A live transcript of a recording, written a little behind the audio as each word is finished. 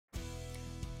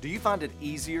Do you find it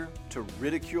easier to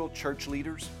ridicule church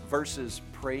leaders versus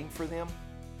praying for them?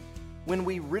 When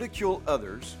we ridicule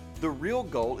others, the real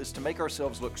goal is to make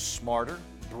ourselves look smarter,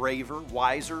 braver,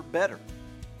 wiser, better.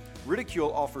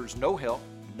 Ridicule offers no help,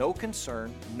 no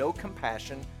concern, no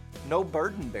compassion, no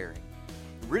burden bearing.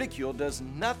 Ridicule does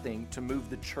nothing to move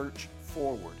the church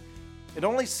forward. It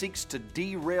only seeks to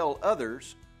derail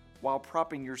others while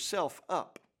propping yourself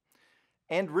up.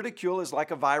 And ridicule is like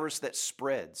a virus that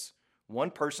spreads.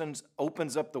 One person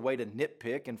opens up the way to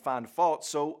nitpick and find fault,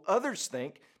 so others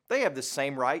think they have the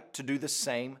same right to do the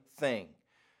same thing.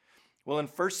 Well, in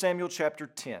 1 Samuel chapter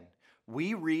 10,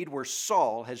 we read where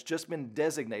Saul has just been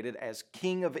designated as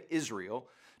king of Israel,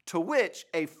 to which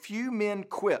a few men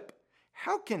quip,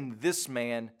 "How can this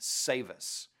man save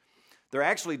us?" They're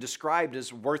actually described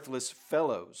as worthless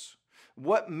fellows.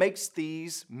 What makes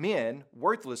these men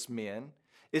worthless men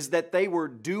is that they were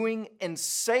doing and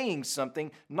saying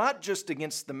something not just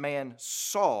against the man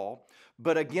Saul,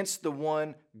 but against the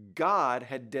one God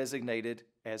had designated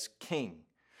as king.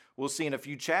 We'll see in a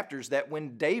few chapters that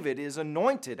when David is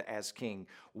anointed as king,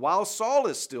 while Saul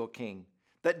is still king,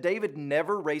 that David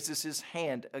never raises his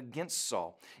hand against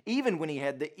Saul, even when he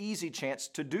had the easy chance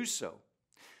to do so.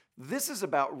 This is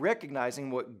about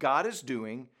recognizing what God is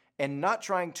doing and not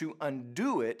trying to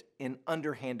undo it in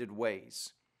underhanded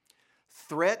ways.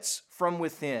 Threats from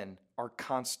within are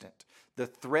constant. The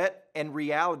threat and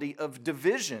reality of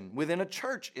division within a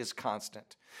church is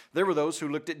constant. There were those who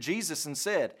looked at Jesus and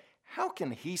said, "How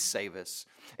can he save us?"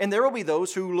 And there will be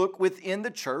those who look within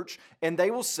the church and they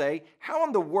will say, "How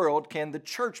in the world can the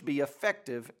church be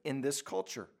effective in this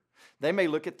culture?" They may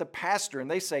look at the pastor and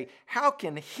they say, "How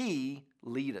can he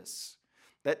lead us?"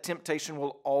 That temptation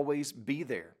will always be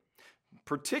there,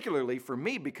 particularly for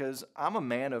me because I'm a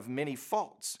man of many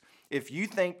faults. If you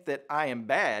think that I am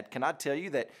bad, can I tell you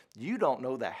that you don't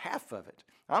know the half of it?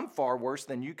 I'm far worse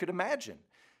than you could imagine.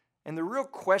 And the real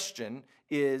question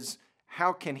is,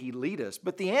 how can he lead us?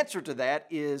 But the answer to that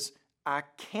is, I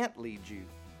can't lead you.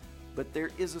 But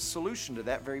there is a solution to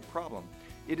that very problem.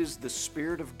 It is the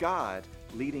Spirit of God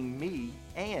leading me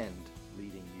and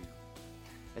leading you.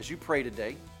 As you pray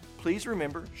today, please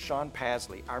remember Sean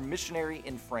Pasley, our missionary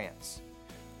in France.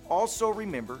 Also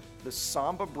remember the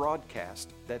Samba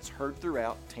broadcast that's heard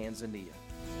throughout Tanzania.